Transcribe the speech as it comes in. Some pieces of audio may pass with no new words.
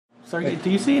Sergey, do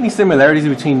you see any similarities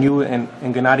between you and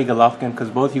Gennady Golovkin? Because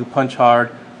both you punch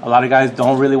hard. A lot of guys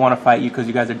don't really want to fight you because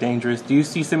you guys are dangerous. Do you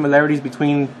see similarities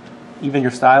between even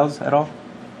your styles at all?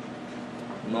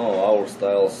 No, our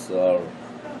styles are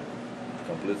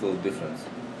completely different.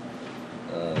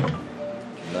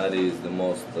 Gennady is the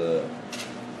most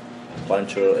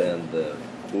puncher and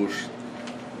push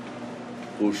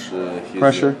his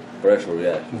Pressure? Pressure,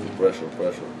 yeah, pressure.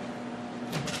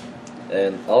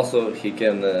 And also he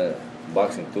can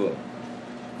boxing too.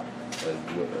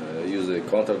 Use a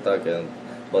counterattack,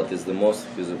 but it's the most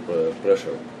his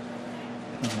pressure.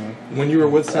 When you were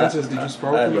with Sanchez, did you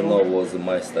spar with I him? don't know what's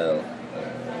my style.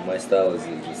 My style is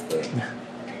just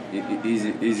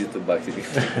easy to box.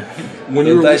 When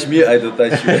Don't you touch me, I don't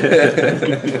touch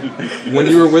you. When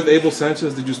you were with Abel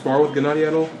Sanchez, did you spar with Gennady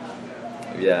at all?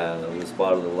 Yeah, we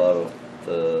sparred a lot of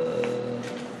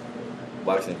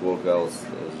boxing workouts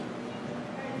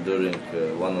during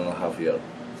 1.5 years.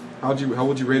 How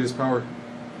would you rate his power?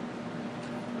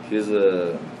 He's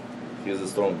a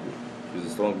strong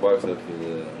boxer. He's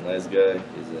a nice guy.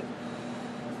 He's a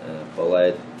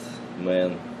polite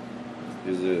man.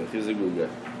 He's a good guy.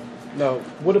 Now,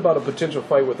 what about a potential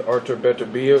fight with Artur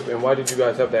Beterbiev, and why did you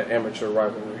guys have that amateur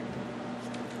rivalry?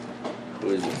 Who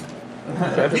is it?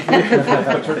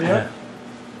 Beterbiev?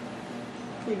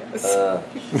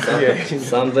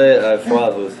 Someday I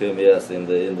fought with him, yes, in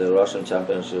the Russian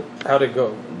championship. How'd it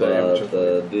go? But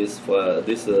this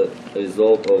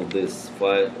result of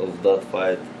that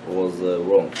fight was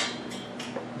wrong,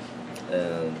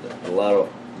 and a lot of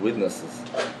witnesses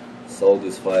saw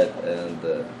this fight, and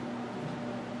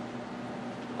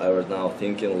I was now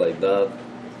thinking like that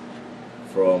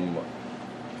from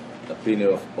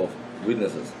opinion of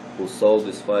witnesses who saw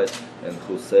this fight and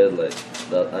who said like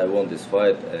that I won this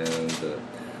fight, and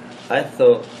I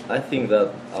think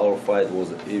that our fight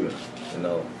was even,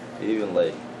 even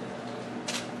like.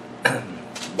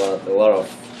 But a lot of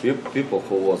people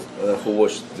who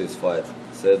watched this fight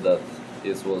said that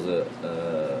it was a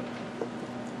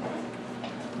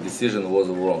decision was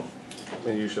wrong.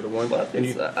 And you should have won. But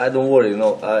I don't worry,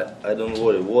 I don't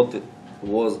worry what it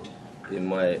was in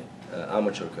my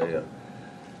amateur career.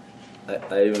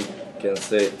 I even can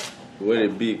say very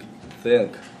big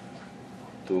thank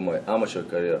to my amateur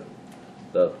career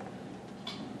that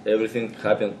everything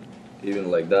happened even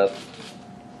like that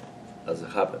as it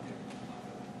happened.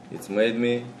 It's made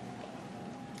me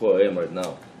who I am right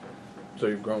now. So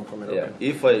you've grown from it. Yeah. Okay.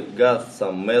 If I got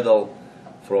some medal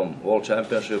from World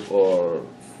Championship or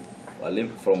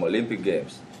from Olympic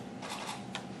Games,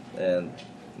 and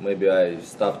maybe I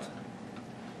stopped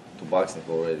to boxing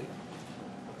already,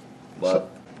 but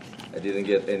I didn't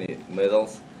get any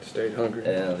medals. Stayed hungry.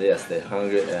 And yeah, stay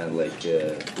hungry and like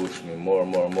push me more,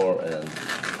 and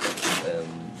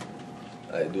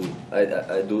I do,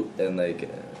 and like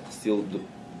still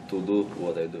do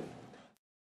what I do.